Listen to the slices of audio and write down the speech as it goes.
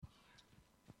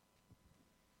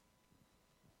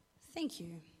Thank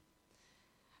you.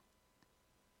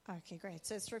 Okay, great.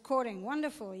 So it's recording.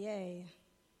 Wonderful. Yay.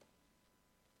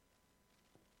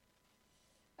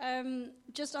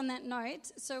 Just on that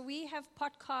note, so we have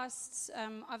podcasts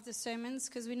of the sermons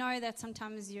because we know that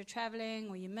sometimes you're traveling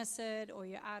or you miss it or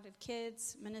you're out at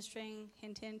kids ministering,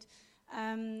 hint, hint.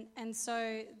 And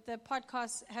so the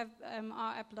podcasts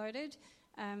are uploaded.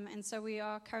 And so we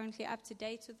are currently up to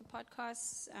date with the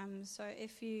podcasts. So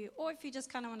if you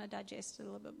just kind of want to digest it a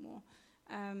little bit more,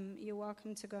 you're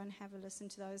welcome to go and have a listen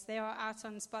to those. They are out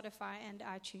on Spotify and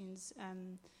iTunes.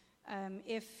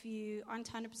 If you aren't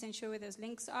 100% sure where those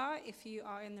links are, if you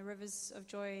are in the Rivers of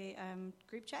Joy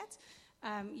group chat,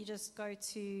 you just go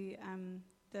to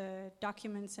the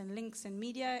documents and links and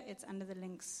media. It's under the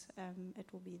links.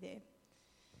 It will be there.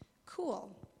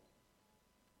 Cool.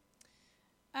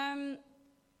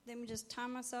 Let me just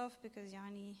time myself because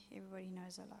Yanni, everybody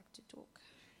knows I like to talk.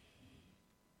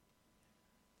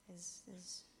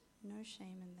 There's no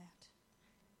shame in that.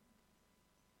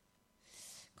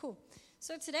 Cool.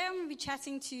 So today I'm going to be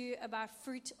chatting to you about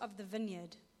fruit of the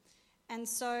vineyard. And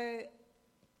so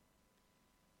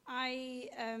I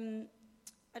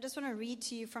just want to read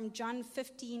to you from John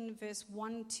 15, verse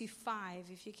 1 to 5.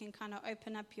 If you can kind of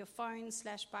open up your phone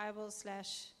 /Bible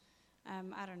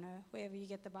I don't know, wherever you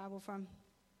get the Bible from.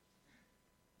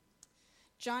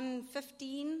 John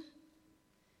 15,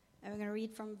 and we're going to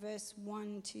read from verse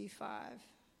 1 to 5.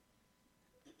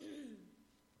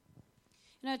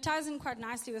 It ties in quite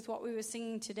nicely with what we were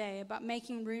singing today about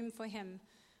making room for him.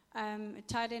 It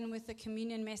tied in with the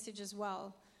communion message as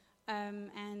well.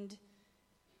 And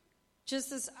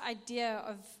just this idea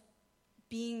of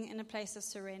being in a place of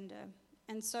surrender.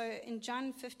 And so in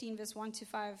John 15, verse 1 to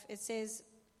 5, it says,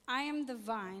 I am the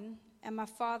vine, and my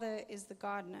Father is the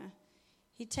gardener.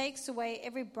 He takes away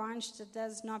every branch that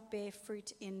does not bear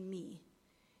fruit in me.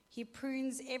 He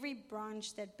prunes every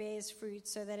branch that bears fruit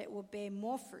so that it will bear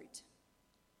more fruit.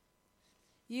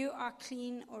 You are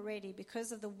clean already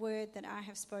because of the word that I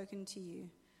have spoken to you.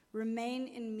 Remain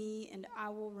in me, and I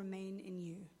will remain in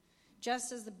you.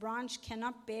 Just as the branch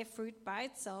cannot bear fruit by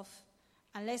itself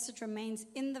unless it remains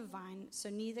in the vine, so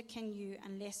neither can you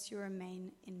unless you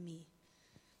remain in me.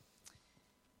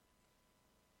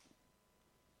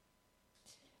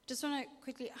 Just want to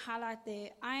quickly highlight there,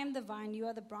 I am the vine, you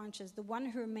are the branches. The one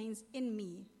who remains in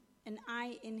me and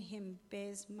I in him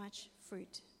bears much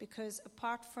fruit, because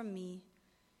apart from me,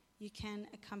 you can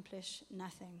accomplish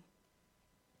nothing.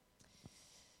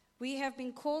 We have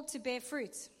been called to bear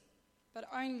fruit, but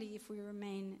only if we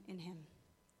remain in him.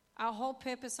 Our whole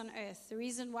purpose on earth, the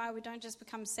reason why we don't just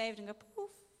become saved and go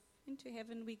poof, into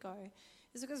heaven we go,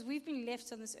 is because we've been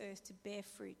left on this earth to bear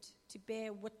fruit, to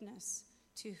bear witness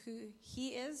to who he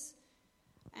is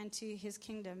and to his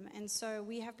kingdom. And so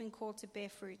we have been called to bear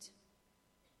fruit.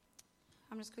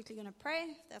 I'm just quickly going to pray,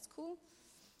 if that's cool.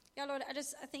 Yeah, Lord, I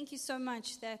thank you so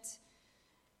much that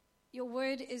your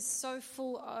word is so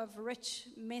full of rich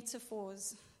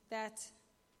metaphors that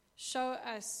show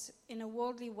us in a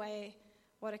worldly way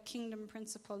what a kingdom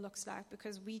principle looks like,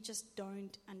 because we just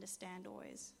don't understand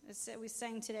always. We're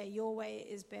saying today, your way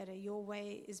is better, your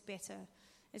way is better.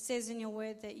 It says in your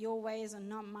word that your ways are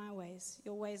not my ways.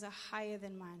 Your ways are higher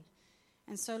than mine.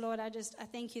 And so, Lord, I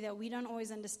thank you that we don't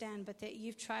always understand, but that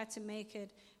you've tried to make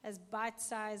it as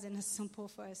bite-sized and as simple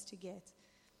for us to get.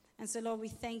 And so, Lord, we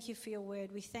thank you for your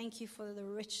word. We thank you for the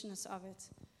richness of it.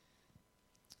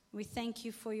 We thank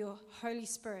you for your Holy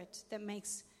Spirit that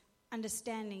makes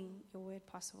understanding your word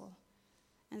possible.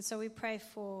 And so we pray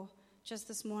for just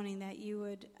this morning that you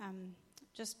would...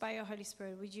 just by your Holy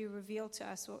Spirit, would you reveal to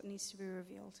us what needs to be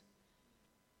revealed?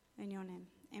 In your name.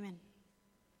 Amen.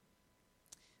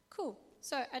 Cool.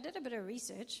 So I did a bit of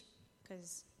research,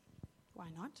 because why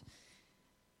not?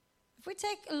 If we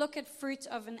take a look at fruit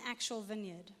of an actual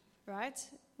vineyard, right?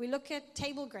 We look at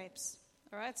table grapes,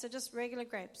 all right? So just regular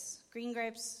grapes, green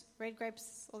grapes, red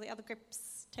grapes, all the other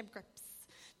grapes, table grapes.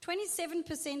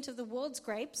 27% of the world's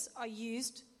grapes are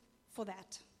used for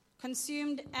that.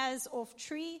 Consumed as off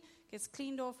tree, gets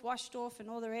cleaned off, washed off, and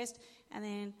all the rest, and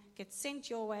then gets sent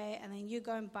your way, and then you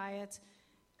go and buy it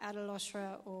at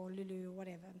Alosra or Lulu or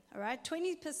whatever. All right,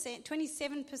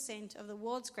 27% of the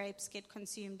world's grapes get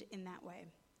consumed in that way.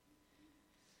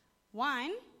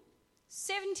 Wine,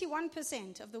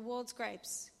 71% of the world's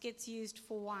grapes gets used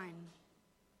for wine.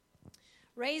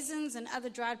 Raisins and other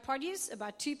dried produce,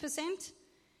 about 2%,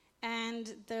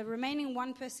 and the remaining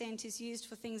 1% is used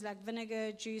for things like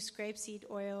vinegar, juice, grapeseed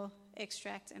oil,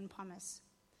 extract, and pomace.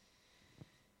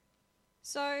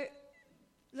 So, a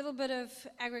little bit of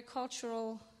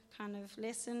agricultural kind of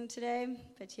lesson today,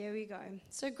 but here we go.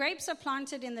 So grapes are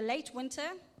planted in the late winter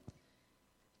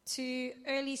to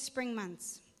early spring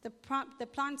months. The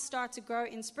plants start to grow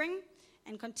in spring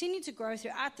and continue to grow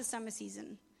throughout the summer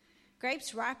season.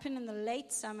 Grapes ripen in the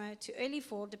late summer to early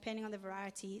fall, depending on the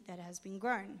variety that has been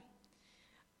grown.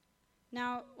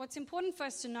 Now, what's important for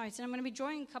us to note, and I'm going to be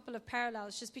drawing a couple of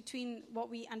parallels just between what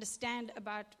we understand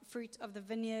about fruit of the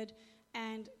vineyard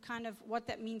and kind of what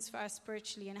that means for us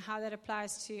spiritually and how that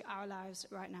applies to our lives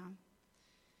right now.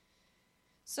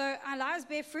 So our lives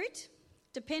bear fruit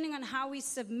depending on how we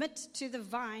submit to the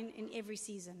vine in every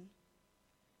season.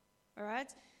 All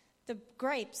right? The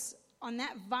grapes on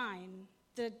that vine,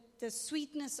 the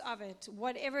sweetness of it,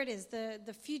 whatever it is,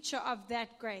 the future of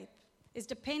that grape is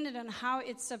dependent on how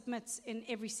it submits in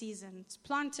every season. It's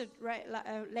planted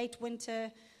late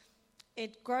winter,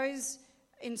 it grows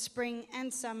in spring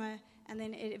and summer, and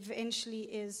then it eventually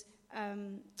is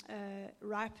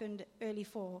ripened early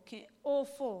fall. All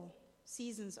 4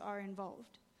 seasons are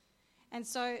involved. And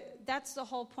so that's the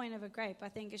whole point of a grape, I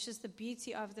think. It's just the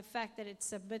beauty of the fact that it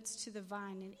submits to the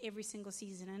vine in every single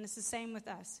season. And it's the same with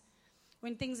us.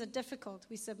 When things are difficult,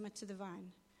 we submit to the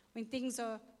vine. When things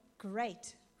are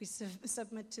great, we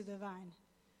submit to the vine.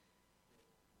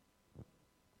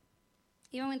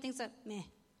 Even when things are meh.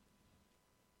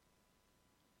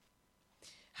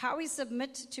 How we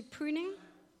submit to pruning,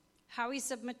 how we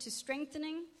submit to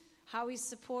strengthening, how we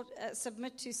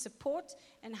submit to support,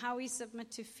 and how we submit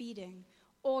to feeding,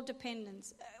 all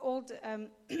depends on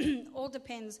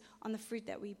the fruit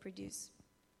that we produce.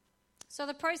 So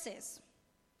the process.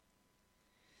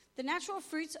 The natural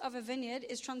fruit of a vineyard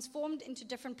is transformed into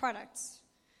different products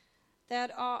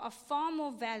that are of far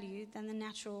more value than the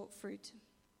natural fruit.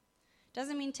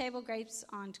 Doesn't mean table grapes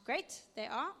aren't great. They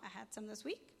are. I had some this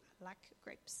week. I like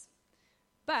grapes.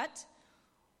 But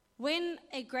when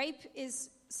a grape is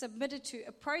submitted to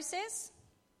a process,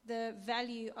 the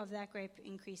value of that grape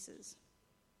increases.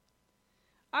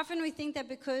 Often we think that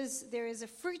because there is a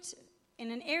fruit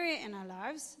in an area in our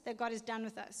lives, that God is done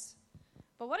with us.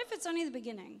 But what if it's only the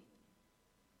beginning?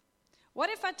 What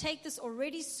if I take this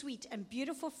already sweet and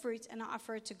beautiful fruit and I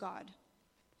offer it to God?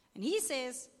 And He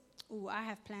says, I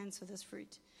have plans for this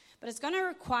fruit. But it's going to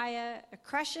require a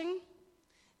crushing.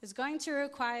 It's going to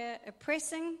require a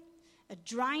pressing, a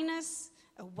dryness,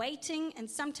 a waiting, and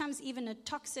sometimes even a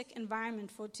toxic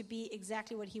environment for it to be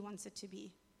exactly what He wants it to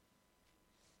be.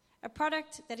 A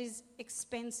product that is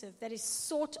expensive, that is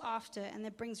sought after, and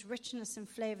that brings richness and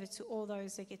flavor to all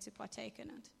those that get to partake in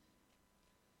it.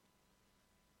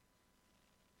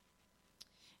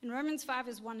 In Romans 5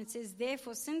 verse 1, it says,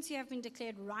 "Therefore, since you have been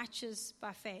declared righteous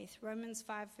by faith," Romans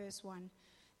 5 verse 1,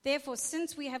 "Therefore,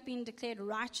 since we have been declared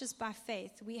righteous by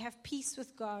faith, we have peace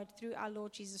with God through our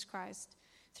Lord Jesus Christ,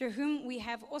 through whom we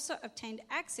have also obtained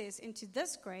access into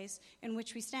this grace in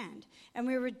which we stand, and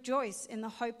we rejoice in the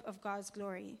hope of God's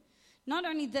glory. Not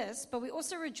only this, but we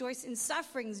also rejoice in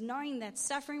sufferings, knowing that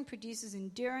suffering produces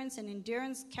endurance, and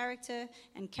endurance character,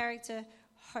 and character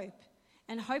hope.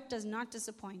 And hope does not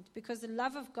disappoint, because the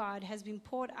love of God has been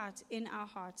poured out in our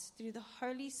hearts through the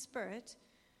Holy Spirit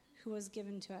who was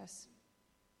given to us."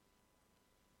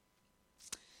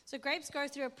 So grapes go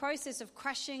through a process of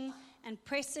crushing and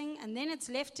pressing, and then it's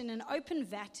left in an open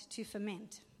vat to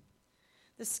ferment.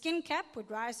 The skin cap would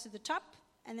rise to the top,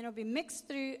 and then it'll be mixed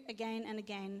through again and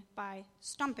again by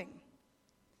stomping.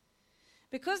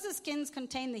 Because the skins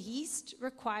contain the yeast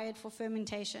required for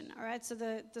fermentation, all right, so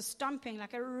the stomping,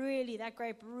 that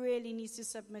grape really needs to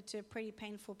submit to a pretty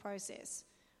painful process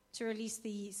to release the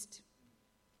yeast.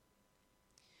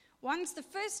 Once the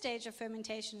first stage of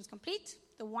fermentation is complete,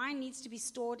 the wine needs to be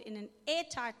stored in an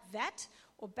airtight vat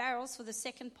or barrels for the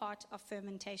second part of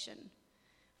fermentation,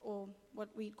 or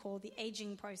what we call the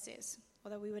aging process,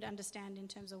 or that we would understand in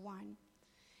terms of wine.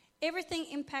 Everything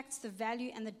impacts the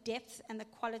value and the depth and the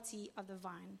quality of the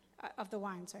wine.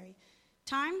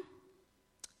 Time,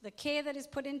 the care that is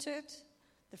put into it,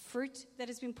 the fruit that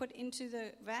has been put into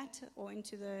the vat or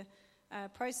into the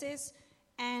process,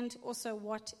 and also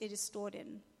what it is stored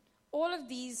in. All of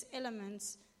these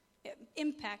elements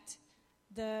impact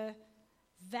the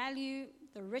value,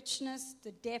 the richness,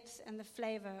 the depth, and the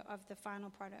flavor of the final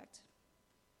product.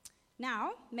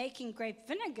 Now, making grape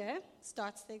vinegar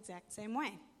starts the exact same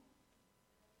way.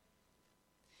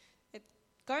 It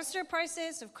goes through a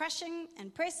process of crushing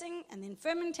and pressing and then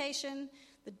fermentation.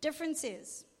 The difference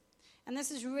is, and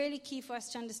this is really key for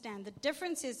us to understand, the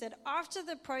difference is that after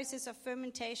the process of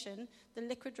fermentation, the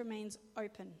liquid remains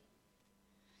open.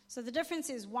 So the difference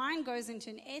is wine goes into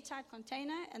an airtight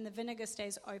container and the vinegar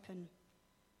stays open.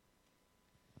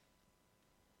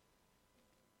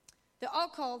 The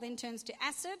alcohol then turns to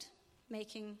acid,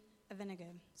 making a vinegar.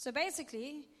 So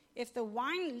basically, If the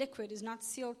wine liquid is not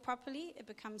sealed properly, it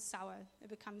becomes sour. It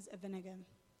becomes a vinegar.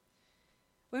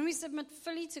 When we submit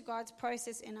fully to God's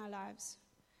process in our lives,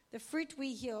 the fruit we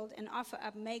yield and offer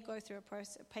up may go through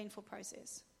a painful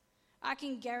process. I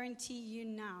can guarantee you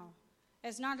now,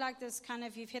 it's not like this kind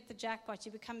of, you've hit the jackpot,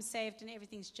 you become saved and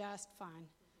everything's just fine.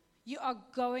 You are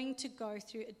going to go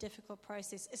through a difficult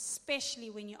process, especially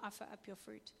when you offer up your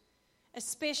fruit.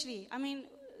 Especially, I mean,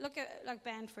 look at like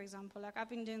band, for example. Like I've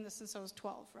been doing this since I was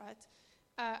 12, right?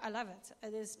 I love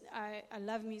it. I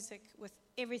love music with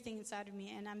everything inside of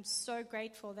me, and I'm so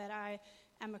grateful that I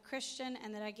am a Christian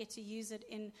and that I get to use it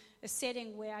in a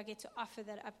setting where I get to offer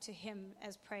that up to Him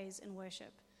as praise and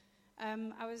worship.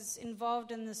 I was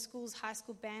involved in the school's high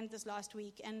school band this last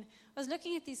week, and I was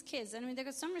looking at these kids. I mean, they've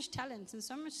got so much talent and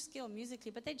so much skill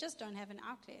musically, but they just don't have an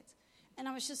outlet. And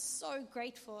I was just so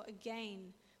grateful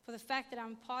again for the fact that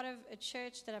I'm part of a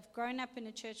church, that I've grown up in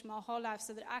a church my whole life,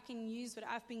 so that I can use what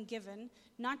I've been given,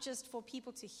 not just for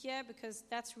people to hear, because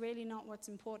that's really not what's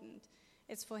important.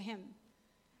 It's for Him.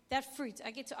 That fruit, I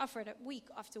get to offer it week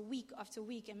after week after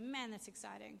week, and man, that's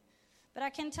exciting. But I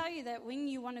can tell you that when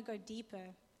you want to go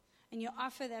deeper and you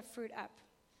offer that fruit up,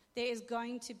 there is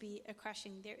going to be a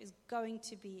crushing. There is going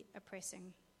to be a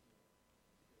pressing.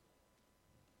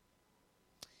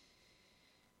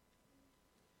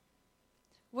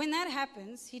 When that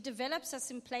happens, He develops us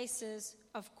in places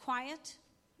of quiet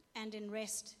and in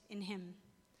rest in Him.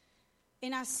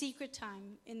 In our secret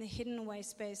time, in the hidden away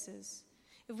spaces.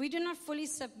 If we do not fully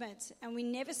submit and we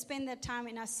never spend that time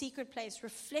in our secret place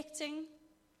reflecting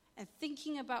and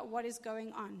thinking about what is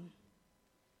going on,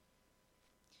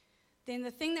 then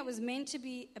the thing that was meant to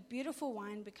be a beautiful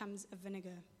wine becomes a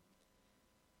vinegar.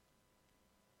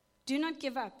 Do not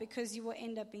give up, because you will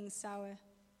end up being sour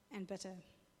and bitter.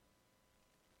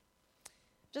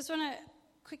 Just want to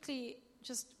quickly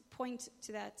just point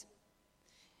to that.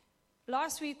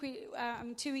 Last week,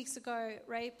 2 weeks ago,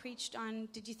 Ray preached on,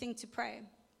 did you think to pray?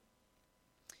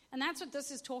 And that's what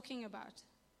this is talking about.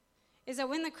 Is that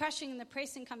when the crushing and the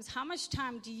pressing comes, how much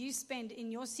time do you spend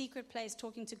in your secret place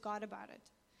talking to God about it?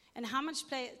 And how much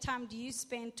time do you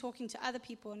spend talking to other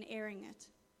people and airing it?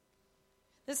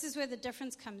 This is where the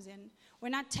difference comes in.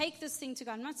 When I take this thing to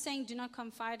God, I'm not saying do not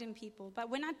confide in people, but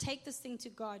when I take this thing to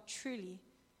God truly,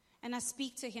 and I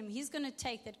speak to Him, He's going to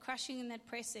take that crushing and that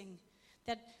pressing,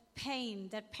 that pain,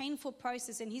 that painful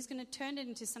process, and He's going to turn it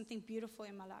into something beautiful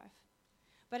in my life.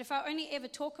 But if I only ever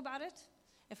talk about it,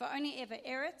 if I only ever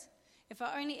air it, if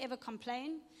I only ever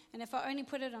complain, and if I only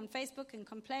put it on Facebook and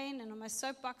complain and on my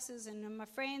soapboxes and on my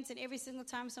friends, and every single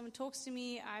time someone talks to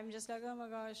me, I'm just like, oh my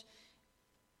gosh,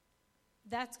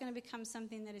 that's going to become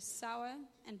something that is sour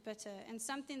and bitter, and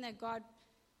something that God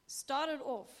started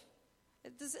off.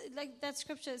 This, like that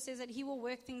scripture says that He will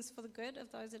work things for the good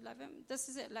of those that love Him. This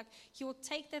is it. Like He will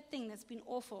take that thing that's been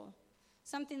awful,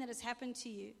 something that has happened to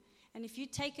you, and if you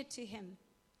take it to Him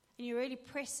and you really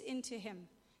press into Him,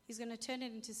 He's going to turn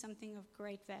it into something of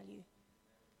great value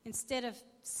instead of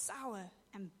sour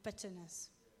and bitterness.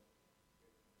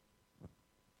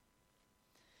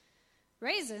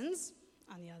 Raisins,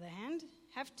 on the other hand,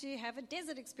 have to have a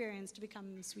desert experience to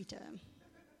become sweeter.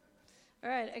 All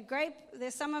right, a grape,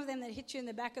 there's some of them that hit you in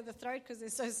the back of the throat because they're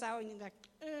so sour and you're like,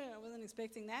 I wasn't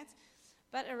expecting that.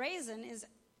 But a raisin is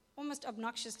almost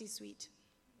obnoxiously sweet.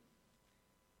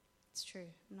 It's true,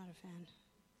 I'm not a fan.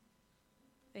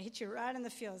 They hit you right in the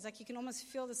feels. Like you can almost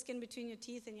feel the skin between your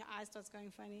teeth and your eye starts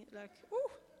going funny. Like, ooh,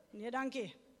 near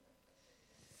donkey.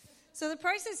 So the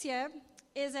process here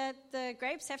is that the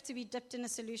grapes have to be dipped in a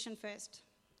solution first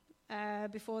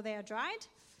before they are dried.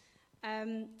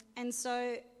 And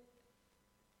so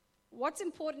what's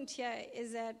important here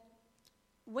is that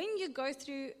when you go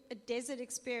through a desert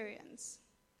experience,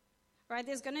 right,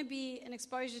 there's going to be an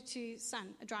exposure to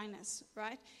sun, a dryness,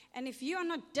 right? And if you are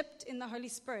not dipped in the Holy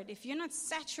Spirit, if you're not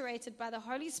saturated by the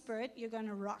Holy Spirit, you're going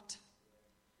to rot.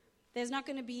 There's not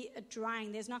going to be a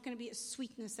drying. There's not going to be a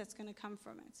sweetness that's going to come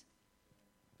from it.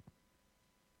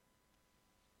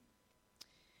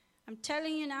 I'm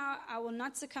telling you now, I will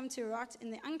not succumb to rot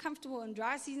in the uncomfortable and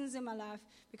dry seasons in my life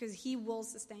because He will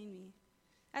sustain me.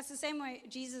 That's the same way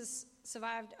Jesus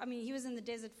survived. I mean, He was in the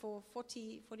desert for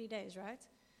 40 days, right?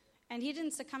 And He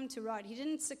didn't succumb to rot. He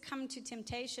didn't succumb to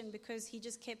temptation because He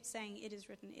just kept saying, it is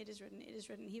written, it is written, it is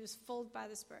written. He was filled by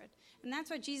the Spirit. And that's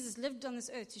why Jesus lived on this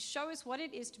earth, to show us what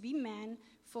it is to be man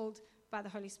filled by the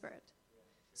Holy Spirit.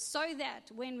 So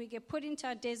that when we get put into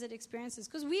our desert experiences,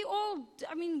 because we're all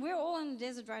in the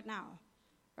desert right now,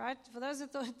 right? For those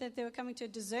that thought that they were coming to a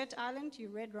desert island, you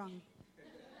read wrong.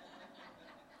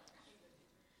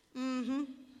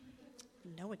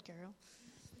 Know it, girl.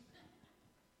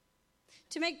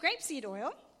 To make grapeseed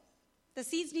oil, The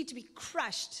seeds need to be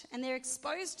crushed, and they're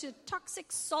exposed to a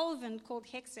toxic solvent called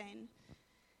hexane.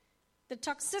 The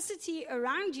toxicity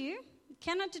around you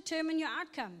cannot determine your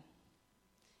outcome.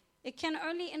 It can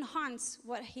only enhance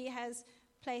what he has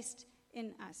placed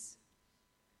in us.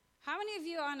 How many of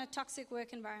you are in a toxic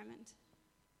work environment?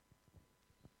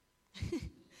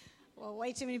 Well,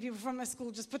 way too many people from my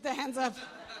school just put their hands up.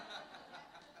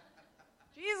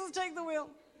 Jesus, take the wheel.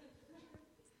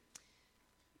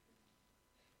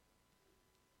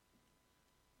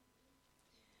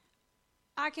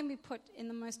 I can be put in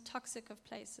the most toxic of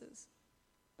places,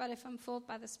 but if I'm filled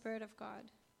by the Spirit of God,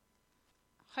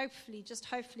 hopefully, just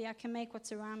hopefully, I can make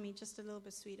what's around me just a little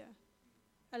bit sweeter,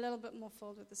 a little bit more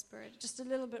filled with the Spirit, just a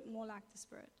little bit more like the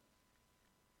Spirit.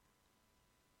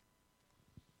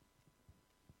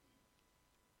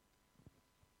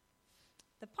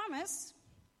 The pomace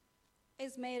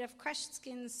is made of crushed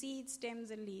skin, seeds,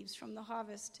 stems, and leaves from the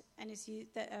harvest and is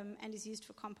used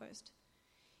for compost.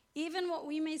 Even what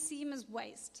we may seem as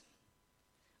waste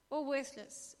or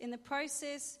worthless, in the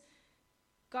process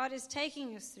God is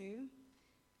taking us through,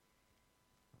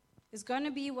 is going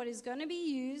to be what is going to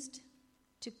be used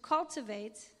to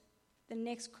cultivate the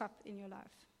next crop in your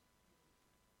life.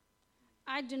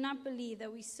 I do not believe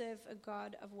that we serve a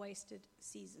God of wasted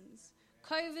seasons.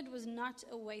 COVID was not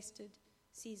a wasted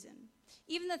season.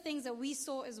 Even the things that we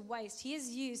saw as waste, he has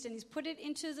used and he's put it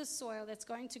into the soil that's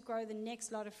going to grow the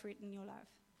next lot of fruit in your life.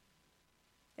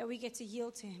 That we get to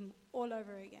yield to him all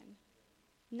over again.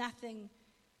 Nothing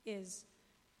is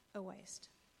a waste.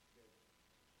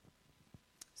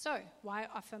 So, why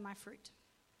offer my fruit?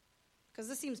 Because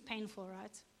this seems painful,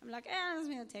 right? I'm like, this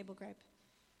is a table grape.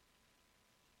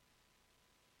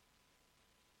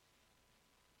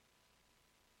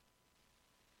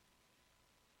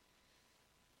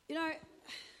 You know,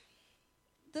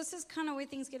 this is kind of where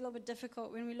things get a little bit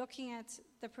difficult when we're looking at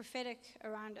the prophetic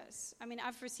around us. I mean,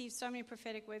 I've received so many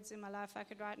prophetic words in my life, I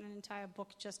could write an entire book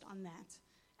just on that.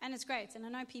 And it's great. And I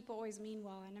know people always mean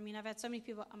well. And I mean, I've had so many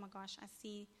people, oh my gosh, I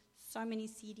see so many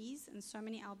CDs and so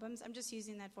many albums. I'm just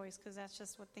using that voice because that's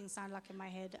just what things sound like in my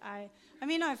head. I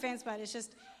mean, no offense, but it's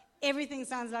just everything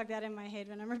sounds like that in my head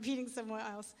when I'm repeating somewhere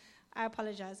else. I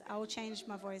apologize. I will change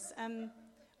my voice.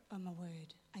 Oh my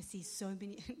word, I see so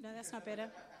many. No, that's not better.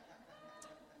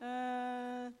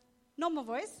 Normal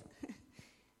voice.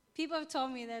 People have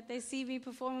told me that they see me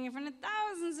performing in front of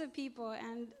thousands of people,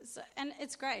 and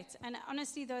it's great. And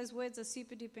honestly, those words are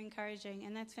super duper encouraging,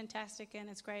 and that's fantastic, and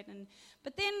it's great.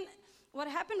 But then what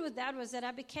happened with that was that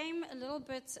I became a little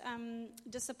bit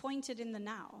disappointed in the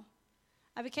now.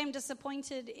 I became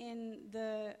disappointed in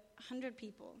the 100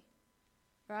 people,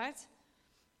 right?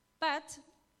 But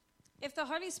if the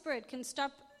Holy Spirit can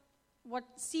stop what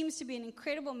seems to be an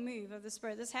incredible move of the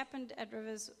Spirit. This happened at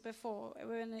Rivers before. We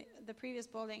were in the previous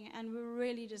building, and we were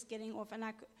really just getting off. And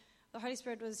the Holy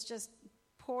Spirit was just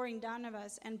pouring down of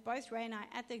us. And both Ray and I,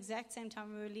 at the exact same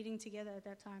time, we were leading together at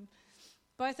that time,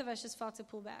 both of us just felt to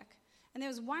pull back. And there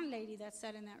was one lady that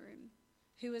sat in that room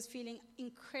who was feeling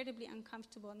incredibly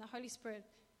uncomfortable. And the Holy Spirit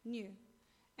knew,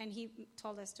 and he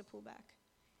told us to pull back.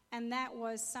 And that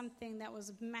was something that was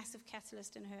a massive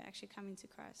catalyst in her actually coming to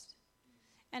Christ.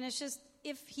 And it's just,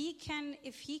 if he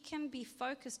can be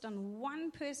focused on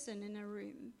one person in a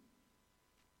room,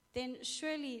 then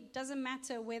surely it doesn't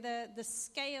matter whether the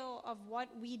scale of what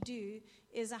we do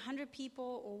is 100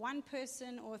 people or one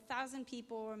person or 1,000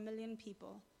 people or 1,000,000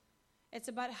 people. It's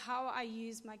about how I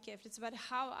use my gift. It's about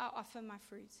how I offer my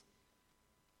fruit.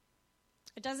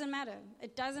 It doesn't matter.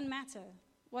 It doesn't matter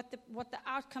what the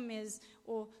outcome is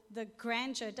or the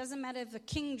grandeur. It doesn't matter if the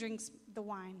king drinks the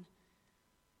wine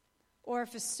or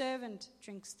if a servant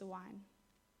drinks the wine.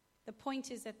 The point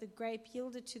is that the grape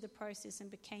yielded to the process and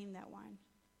became that wine.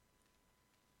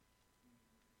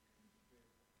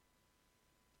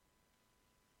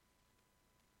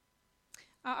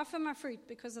 I offer my fruit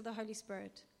because of the Holy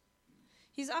Spirit.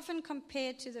 He's often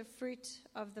compared to the fruit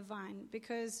of the vine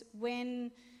because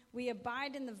when we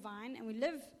abide in the vine and we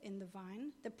live in the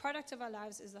vine, the product of our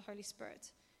lives is the Holy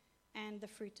Spirit and the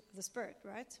fruit of the Spirit,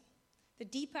 right? The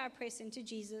deeper I press into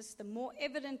Jesus, the more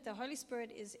evident the Holy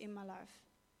Spirit is in my life.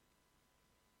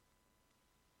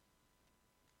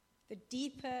 The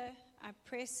deeper I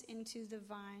press into the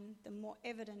vine, the more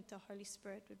evident the Holy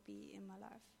Spirit would be in my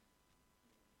life.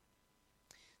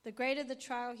 The greater the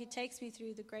trial he takes me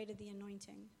through, the greater the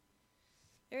anointing.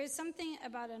 There is something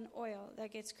about an oil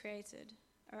that gets created.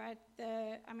 All right,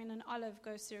 an olive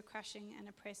goes through a crushing and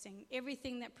a pressing.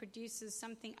 Everything that produces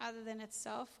something other than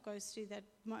itself goes through that.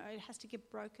 It has to get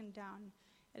broken down.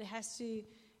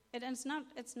 It's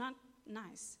not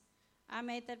nice. I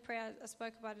made that prayer. I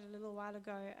spoke about it a little while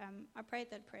ago. I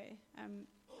prayed that prayer at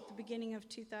the beginning of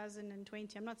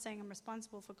 2020. I'm not saying I'm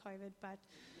responsible for COVID, but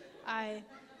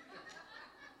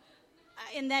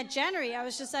in that January, I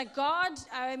was just like, God,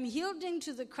 I'm yielding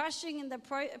to the crushing and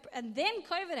and then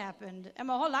COVID happened, and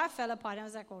my whole life fell apart. And I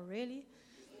was like, oh, really?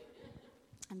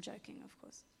 I'm joking, of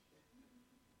course.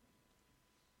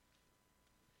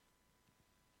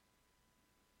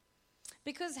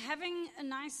 Because having a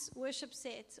nice worship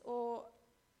set or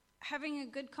having a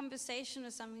good conversation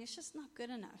or something, it's just not good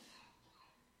enough.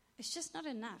 It's just not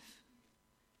enough.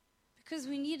 Because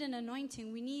we need an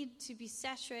anointing. We need to be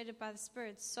saturated by the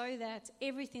Spirit so that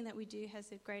everything that we do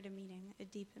has a greater meaning, a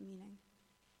deeper meaning.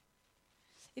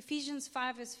 Ephesians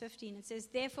 5 verse 15, it says,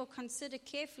 therefore consider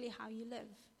carefully how you live,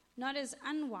 not as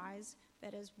unwise,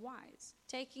 but as wise,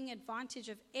 taking advantage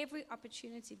of every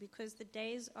opportunity because the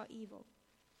days are evil.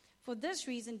 For this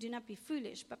reason, do not be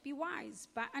foolish, but be wise,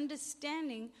 by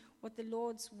understanding what the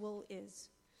Lord's will is.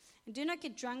 And do not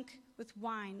get drunk with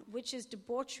wine, which is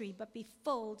debauchery, but be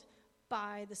filled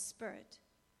by the Spirit,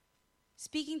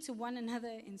 speaking to one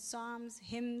another in psalms,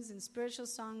 hymns, and spiritual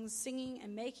songs, singing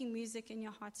and making music in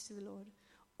your hearts to the Lord,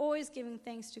 always giving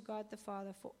thanks to God the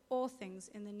Father for all things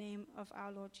in the name of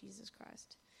our Lord Jesus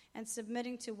Christ, and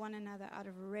submitting to one another out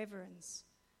of reverence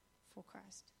for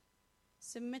Christ.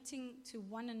 Submitting to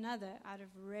one another out of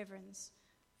reverence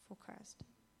for Christ.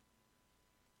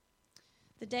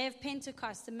 The day of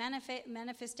Pentecost, the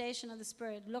manifestation of the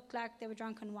Spirit looked like they were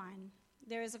drunk on wine.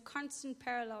 There is a constant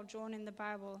parallel drawn in the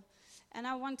Bible, and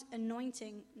I want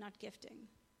anointing, not gifting.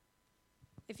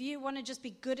 If you want to just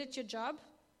be good at your job,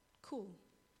 cool.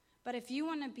 But if you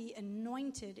want to be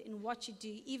anointed in what you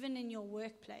do, even in your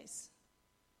workplace,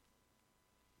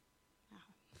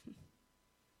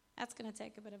 that's going to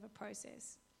take a bit of a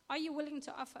process. Are you willing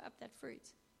to offer up that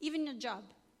fruit? Even your job.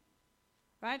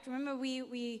 Right? Remember,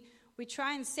 we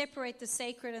try and separate the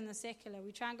sacred and the secular.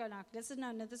 We try and go like, this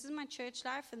is my church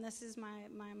life and this is my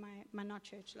not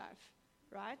church life.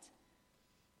 Right?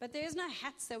 But there is no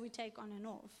hats that we take on and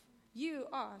off. You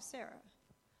are Sarah.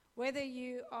 Whether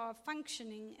you are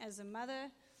functioning as a mother,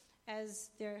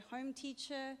 as their home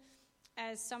teacher,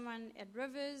 as someone at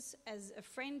Rivers, as a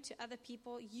friend to other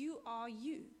people, you are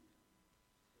you.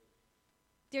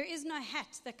 There is no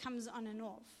hat that comes on and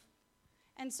off.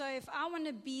 And so if I want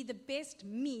to be the best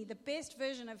me, the best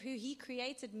version of who He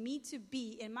created me to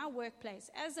be in my workplace,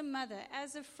 as a mother,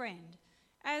 as a friend,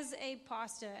 as a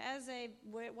pastor, as a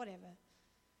whatever,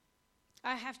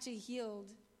 I have to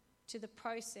yield to the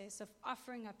process of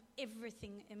offering up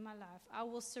everything in my life. I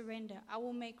will surrender. I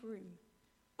will make room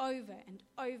over and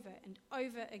over and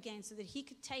over again so that He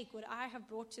could take what I have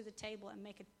brought to the table and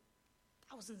make it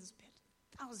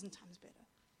 1,000 times better.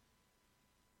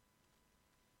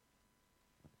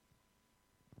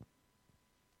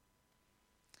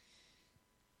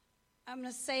 I'm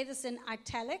going to say this in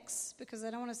italics because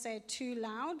I don't want to say it too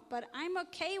loud, but I'm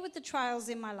okay with the trials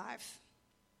in my life.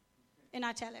 In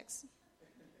italics.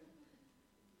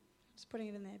 Just putting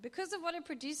it in there. Because of what it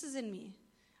produces in me.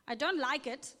 I don't like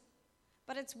it,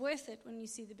 but it's worth it when you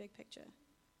see the big picture.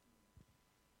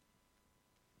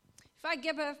 If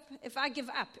I give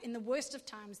up in the worst of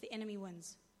times, the enemy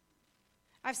wins.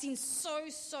 I've seen so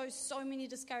many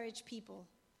discouraged people.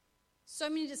 So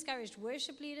many discouraged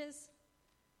worship leaders.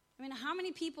 I mean, how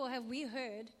many people have we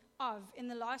heard of in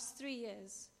the last 3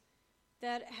 years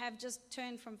that have just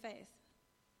turned from faith?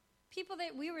 People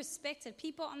that we respected,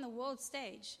 people on the world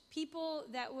stage, people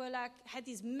that were like, had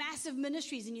these massive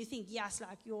ministries, and you think, yes,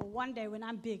 like, one day when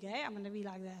I'm big, I'm going to be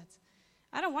like that.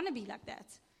 I don't want to be like that.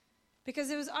 Because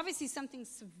there was obviously something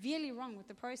severely wrong with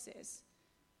the process.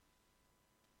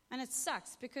 And it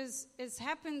sucks because it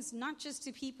happens not just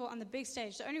to people on the big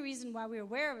stage. The only reason why we're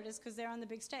aware of it is because they're on the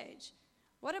big stage.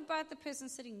 What about the person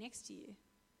sitting next to you?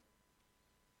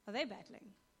 Are they battling?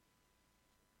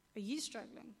 Are you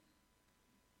struggling?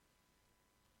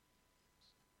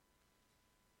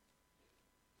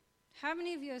 How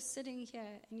many of you are sitting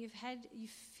here and you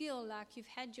feel like you've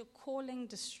had your calling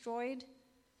destroyed,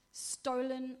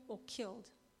 stolen, or killed?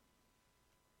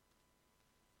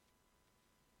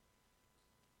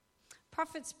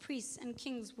 Prophets, priests, and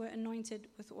kings were anointed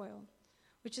with oil,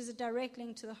 which is a direct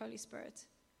link to the Holy Spirit.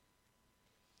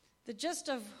 The gist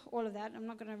of all of that, I'm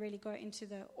not going to really go into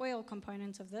the oil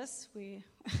component of this.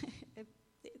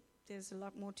 There's a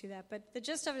lot more to that. But the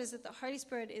gist of it is that the Holy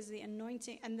Spirit is the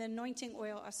anointing, and the anointing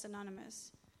oil are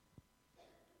synonymous.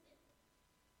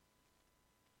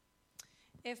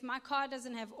 If my car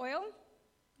doesn't have oil,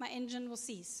 my engine will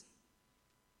cease.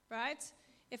 Right?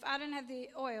 If I don't have the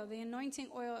oil, the anointing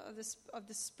oil of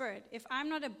the Spirit, if I'm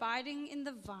not abiding in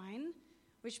the vine,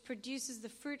 which produces the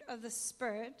fruit of the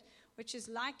Spirit, which is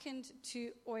likened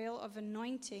to oil of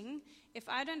anointing, if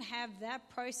I don't have that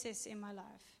process in my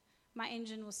life, my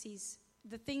engine will cease.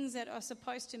 The things that are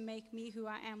supposed to make me who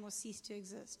I am will cease to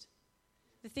exist.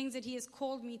 The things that He has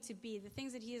called me to be, the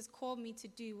things that He has called me to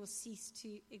do will cease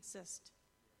to exist.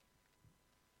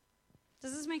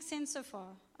 Does this make sense so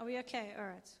far? Are we okay? All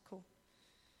right, cool.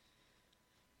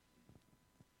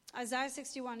 Isaiah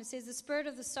 61, it says, "The Spirit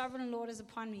of the Sovereign Lord is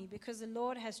upon me, because the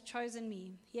Lord has chosen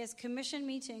me. He has commissioned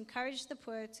me to encourage the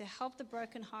poor, to help the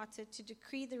brokenhearted, to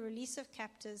decree the release of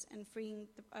captives and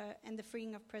the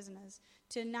freeing of prisoners,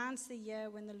 to announce the year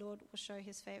when the Lord will show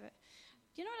His favor."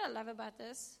 Do you know what I love about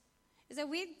this? Is that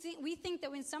we think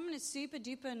that when someone is super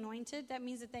duper anointed, that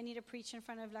means that they need to preach in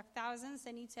front of like thousands,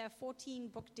 they need to have 14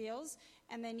 book deals,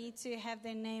 and they need to have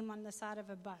their name on the side of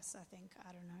a bus, I think.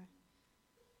 I don't know.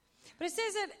 But it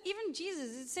says that even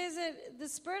Jesus, it says that the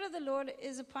Spirit of the Lord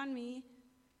is upon me.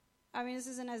 I mean, this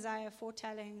is in Isaiah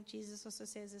foretelling. Jesus also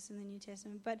says this in the New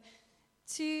Testament. But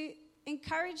to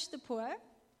encourage the poor,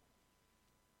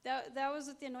 that was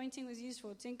what the anointing was used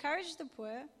for. To encourage the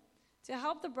poor, to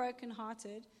help the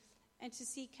brokenhearted, and to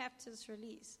see captives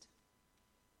released.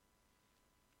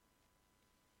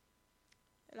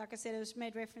 Like I said, it was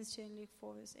made reference to in Luke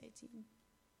 4, verse 18.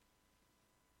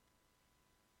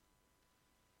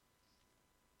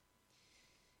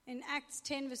 In Acts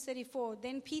 10, verse 34,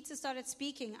 then Peter started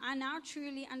speaking. "I now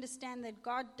truly understand that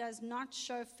God does not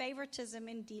show favoritism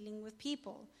in dealing with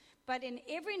people. But in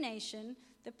every nation,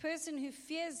 the person who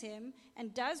fears Him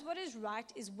and does what is right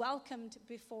is welcomed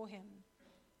before Him.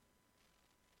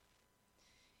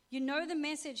 You know the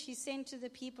message He sent to the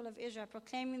people of Israel,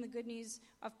 proclaiming the good news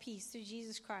of peace through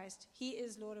Jesus Christ. He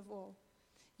is Lord of all.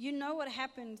 You know what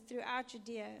happened throughout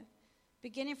Judea,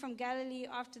 beginning from Galilee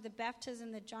after the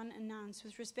baptism that John announced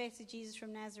with respect to Jesus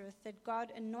from Nazareth, that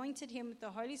God anointed Him with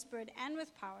the Holy Spirit and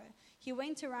with power. He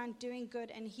went around doing good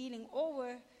and healing all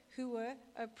who were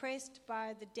oppressed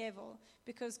by the devil,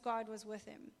 because God was with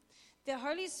Him." The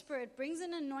Holy Spirit brings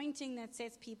an anointing that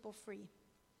sets people free.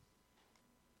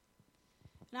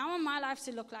 And I want my life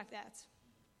to look like that,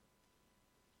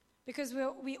 because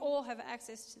we all have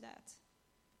access to that.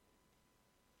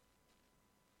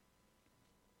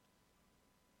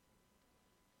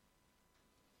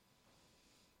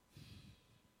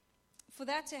 For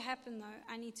that to happen, though,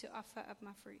 I need to offer up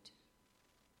my fruit.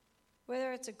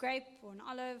 Whether it's a grape or an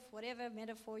olive, whatever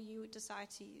metaphor you decide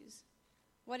to use.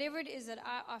 Whatever it is that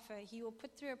I offer, He will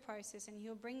put through a process, and He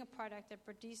will bring a product that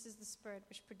produces the Spirit,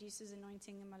 which produces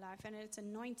anointing in my life. And it's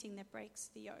anointing that breaks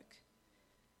the yoke.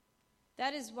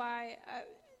 That is why,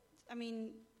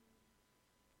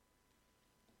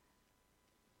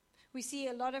 we see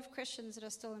a lot of Christians that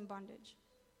are still in bondage.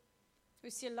 We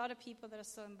see a lot of people that are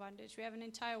still in bondage. We have an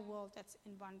entire world that's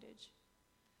in bondage.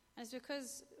 And it's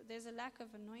because there's a lack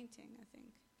of anointing, I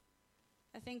think.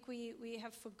 I think we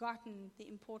have forgotten the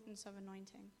importance of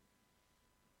anointing.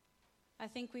 I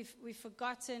think we've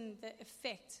forgotten the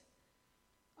effect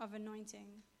of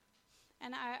anointing.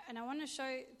 And I want to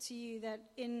show to you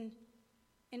that in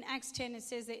Acts 10 it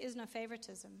says there is no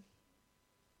favoritism.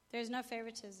 There is no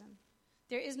favoritism.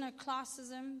 There is no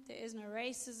classism. There is no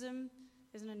racism.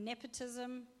 There's no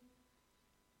nepotism.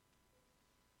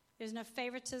 There's no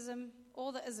favoritism.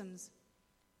 All the isms.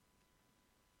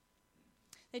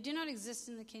 They do not exist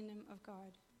in the kingdom of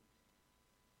God.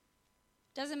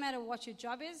 Doesn't matter what your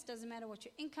job is. Doesn't matter what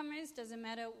your income is. Doesn't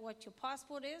matter what your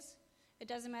passport is. It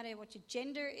doesn't matter what your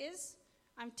gender is.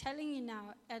 I'm telling you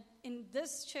now, in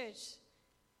this church,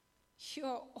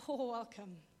 you're all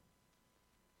welcome.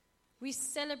 We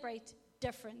celebrate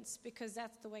difference because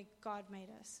that's the way God made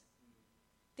us.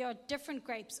 There are different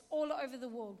grapes all over the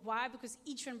world. Why? Because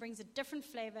each one brings a different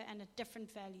flavor and a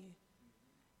different value.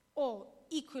 All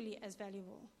equally as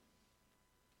valuable.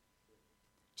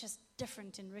 Just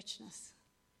different in richness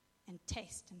and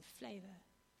taste and flavor.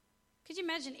 Could you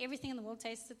imagine everything in the world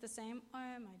tasted the same? Oh,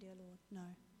 my dear Lord,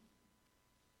 no.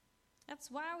 That's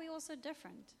why we're all so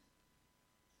different.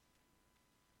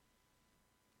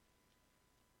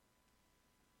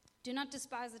 Do not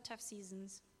despise the tough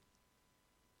seasons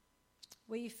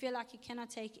where you feel like you cannot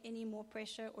take any more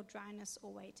pressure or dryness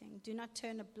or waiting. Do not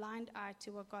turn a blind eye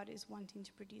to what God is wanting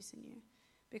to produce in you,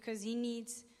 because He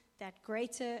needs that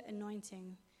greater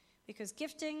anointing. Because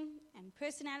gifting and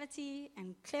personality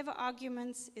and clever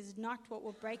arguments is not what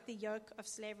will break the yoke of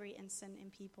slavery and sin in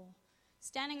people.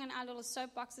 Standing on our little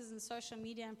soapboxes and social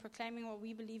media and proclaiming what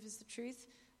we believe is the truth,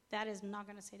 that is not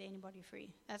going to set anybody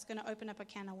free. That's going to open up a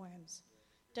can of worms.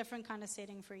 Different kind of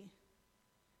setting free.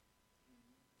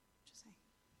 Just saying.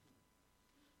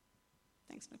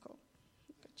 Thanks, Nicole.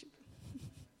 Got you.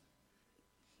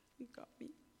 You got me.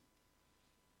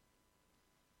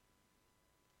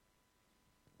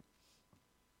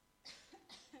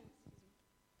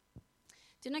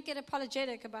 Do not get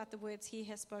apologetic about the words he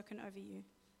has spoken over you.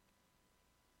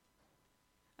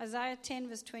 Isaiah 10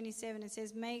 verse 27, it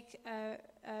says,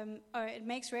 it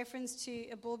makes reference to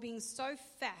a bull being so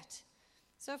fat,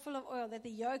 so full of oil that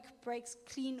the yoke breaks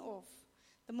clean off.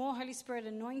 The more Holy Spirit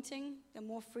anointing, the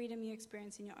more freedom you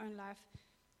experience in your own life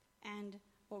and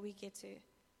what we get to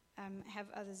have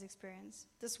others experience.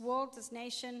 This world, this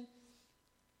nation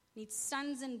needs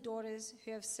sons and daughters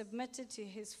who have submitted to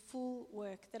his full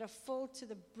work, that are filled to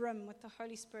the brim with the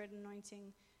Holy Spirit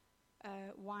anointing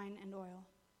wine and oil.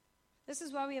 This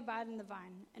is why we abide in the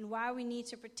vine and why we need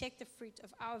to protect the fruit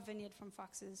of our vineyard from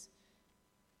foxes.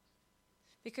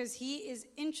 Because he is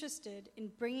interested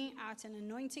in bringing out an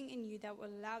anointing in you that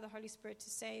will allow the Holy Spirit to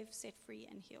save, set free,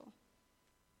 and heal.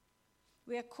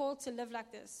 We are called to live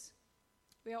like this.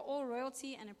 We are all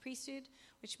royalty and a priesthood,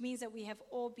 which means that we have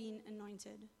all been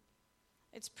anointed.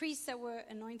 It's priests that were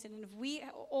anointed, and if we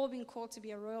have all been called to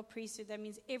be a royal priesthood, that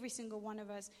means every single one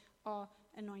of us are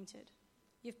anointed.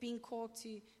 You've been called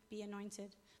to be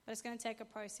anointed, but it's going to take a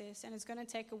process, and it's going to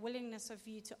take a willingness of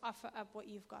you to offer up what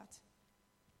you've got.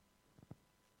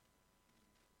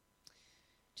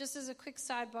 Just as a quick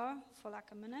sidebar for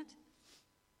like a minute,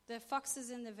 the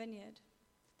foxes in the vineyard.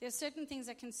 There are certain things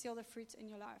that can seal the fruit in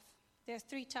your life. There are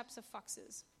 3 types of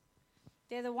foxes.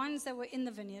 They're the ones that were in the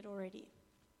vineyard already.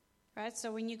 Right?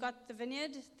 So when you got the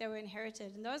vineyard, they were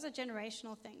inherited. And those are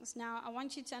generational things. Now, I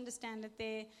want you to understand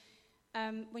that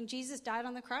when Jesus died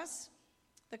on the cross,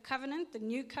 the covenant, the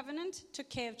new covenant, took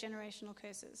care of generational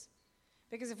curses.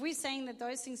 Because if we're saying that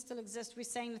those things still exist, we're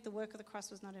saying that the work of the cross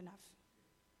was not enough.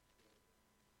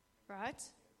 Right?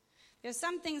 There's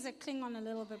some things that cling on a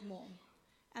little bit more.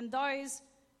 And those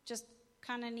just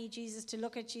kind of need Jesus to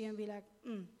look at you and be like,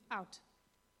 out.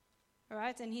 All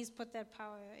right? And he's put that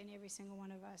power in every single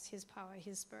one of us, his power,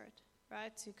 his spirit,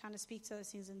 right? To kind of speak to those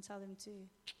things and tell them to,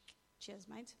 cheers,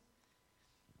 mate.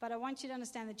 But I want you to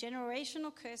understand that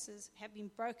generational curses have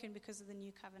been broken because of the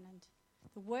new covenant.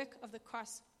 The work of the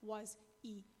cross was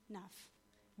enough.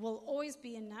 Will always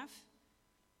be enough.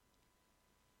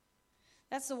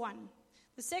 That's the one.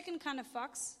 The second kind of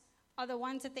fox are the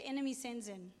ones that the enemy sends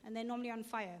in, and they're normally on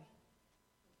fire.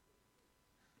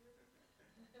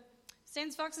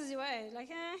 Sends foxes your way, like,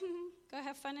 go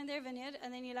have fun in their vineyard,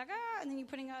 and then you're like, and then you're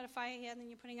putting out a fire here, and then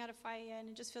you're putting out a fire here, and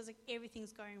it just feels like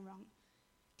everything's going wrong.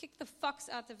 Kick the fox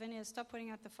out the vineyard, stop putting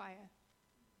out the fire.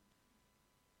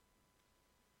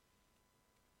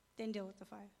 Then deal with the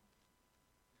fire,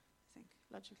 I think,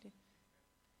 logically.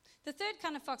 The third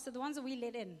kind of fox are the ones that we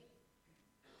let in.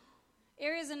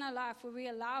 Areas in our life where we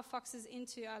allow foxes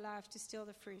into our life to steal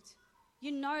the fruit.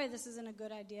 You know this isn't a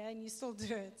good idea, and you still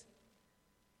do it.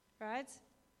 Right?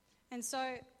 And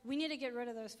so we need to get rid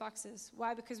of those foxes.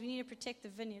 Why? Because we need to protect the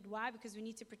vineyard. Why? Because we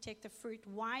need to protect the fruit.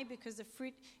 Why? Because the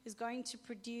fruit is going to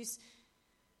produce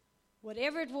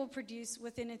whatever it will produce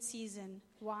within its season.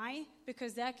 Why?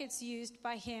 Because that gets used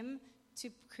by him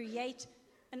to create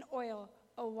an oil,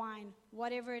 a wine,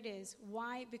 whatever it is.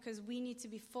 Why? Because we need to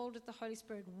be filled with the Holy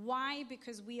Spirit. Why?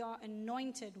 Because we are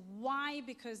anointed. Why?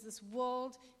 Because this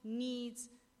world needs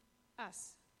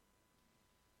us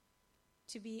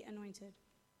to be anointed,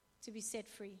 to be set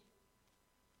free.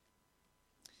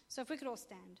 So if we could all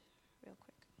stand real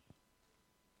quick.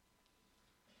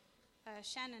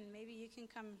 Shannon, maybe you can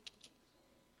come.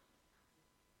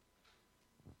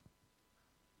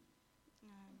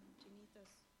 Do you need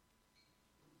this?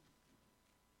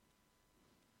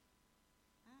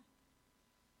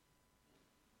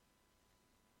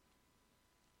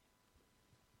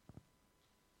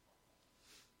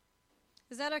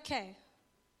 Is that okay?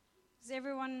 Is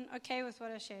everyone okay with what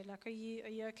I shared? Like, are you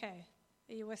okay?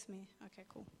 Are you with me? Okay,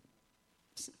 cool.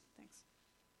 Thanks.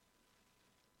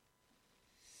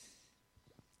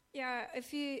 Yeah,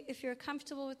 if you're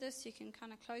comfortable with this, you can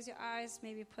kind of close your eyes,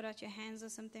 maybe put out your hands or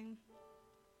something.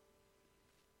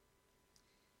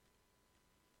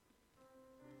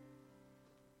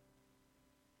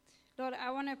 Lord,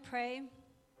 I want to pray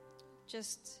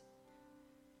just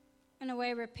in a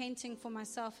way repenting for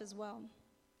myself as well.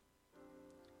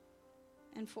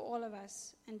 And for all of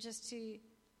us, and just to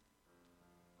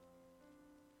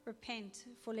repent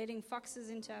for letting foxes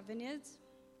into our vineyards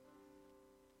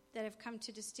that have come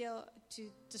to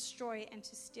destroy and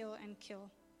to steal and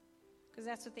kill. Because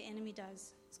that's what the enemy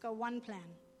does. It's got one plan.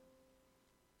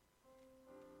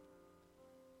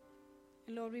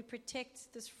 And Lord, we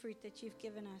protect this fruit that you've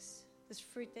given us, this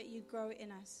fruit that you grow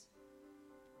in us.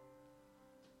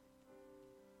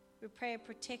 We pray a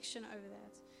protection over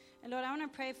that. And Lord, I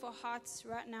want to pray for hearts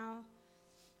right now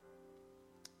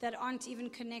that aren't even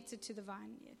connected to the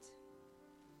vine yet.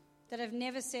 That have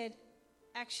never said,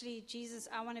 actually, Jesus,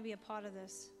 I want to be a part of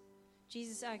this.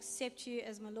 Jesus, I accept you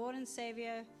as my Lord and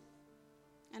Savior,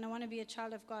 and I want to be a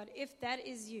child of God. If that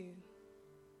is you,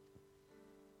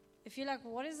 if you're like,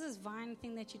 what is this vine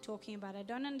thing that you're talking about? I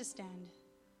don't understand.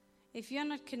 If you're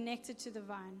not connected to the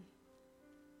vine,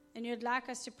 and you'd like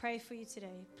us to pray for you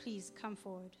today, please come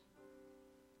forward.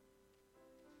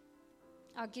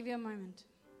 I'll give you a moment.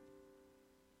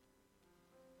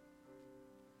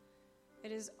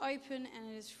 It is open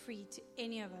and it is free to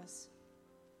any of us.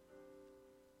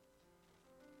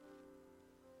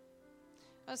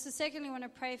 I also secondly want to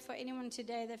pray for anyone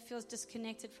today that feels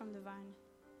disconnected from the vine.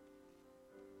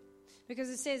 Because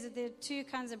it says that there are two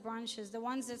kinds of branches. The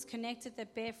ones that's connected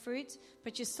that bear fruit,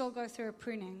 but you still go through a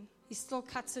pruning. He still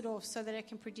cuts it off so that it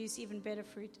can produce even better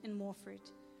fruit and more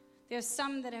fruit. There are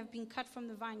some that have been cut from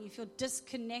the vine. You feel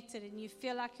disconnected and you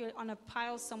feel like you're on a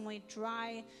pile somewhere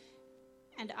dry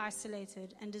and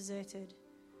isolated and deserted.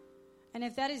 And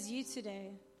if that is you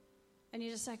today, and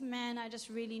you're just like, man, I just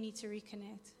really need to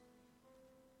reconnect,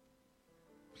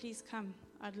 please come.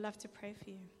 I'd love to pray for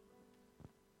you.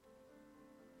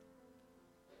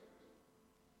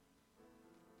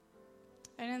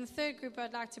 And then the third group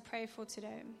I'd like to pray for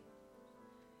today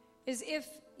is if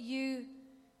you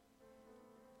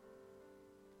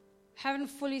haven't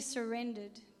fully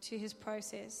surrendered to his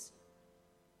process.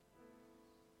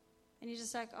 And you're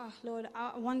just like, oh, Lord,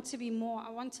 I want to be more. I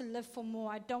want to live for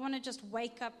more. I don't want to just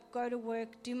wake up, go to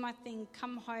work, do my thing,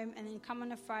 come home, and then come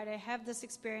on a Friday, have this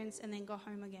experience, and then go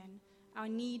home again. I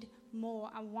need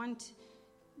more. I want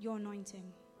your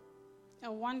anointing. I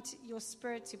want your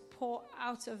spirit to pour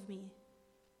out of me.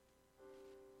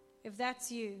 If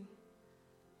that's you,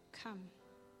 come.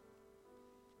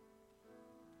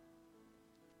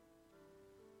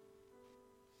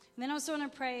 And then I also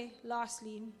want to pray,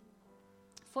 lastly,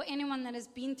 for anyone that has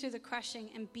been through the crushing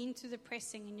and been through the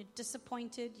pressing and you're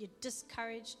disappointed, you're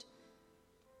discouraged.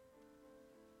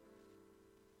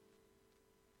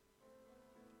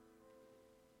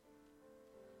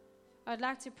 I'd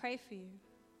like to pray for you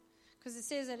because it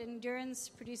says that endurance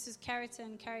produces character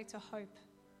and character hope.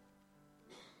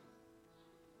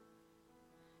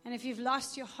 And if you've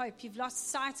lost your hope, you've lost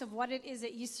sight of what it is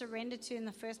that you surrendered to in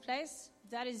the first place,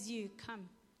 that is you. Come.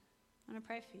 I want to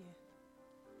pray for you.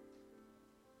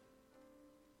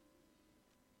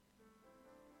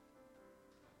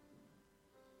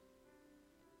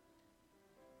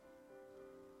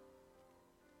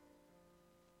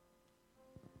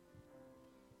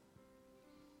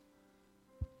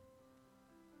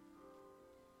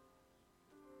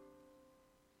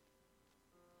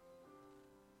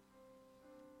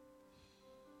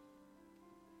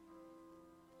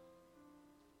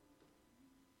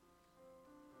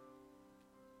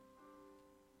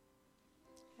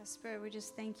 Spirit, we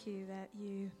just thank you that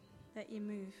you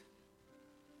move.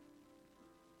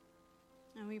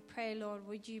 And we pray, Lord,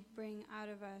 would you bring out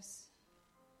of us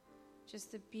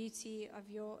just the beauty of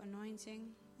your anointing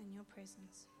and your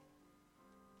presence.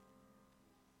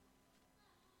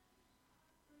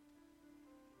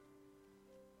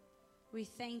 We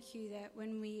thank you that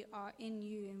when we are in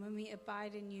you and when we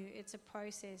abide in you, it's a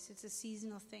process, it's a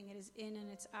seasonal thing. It is in and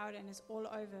it's out and it's all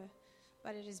over,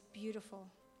 but it is beautiful.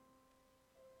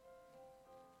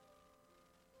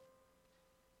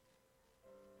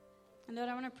 And Lord,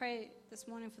 I want to pray this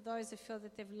morning for those that feel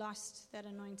that they've lost that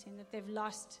anointing, that they've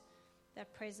lost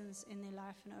that presence in their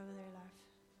life and over their life.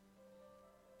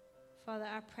 Father,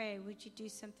 I pray, would you do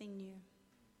something new?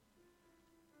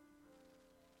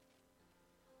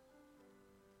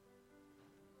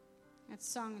 That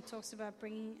song talks about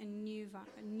bringing a new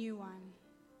wine.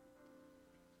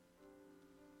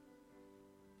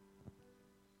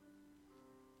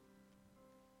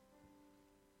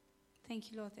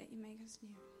 Thank you, Lord, that you make us new.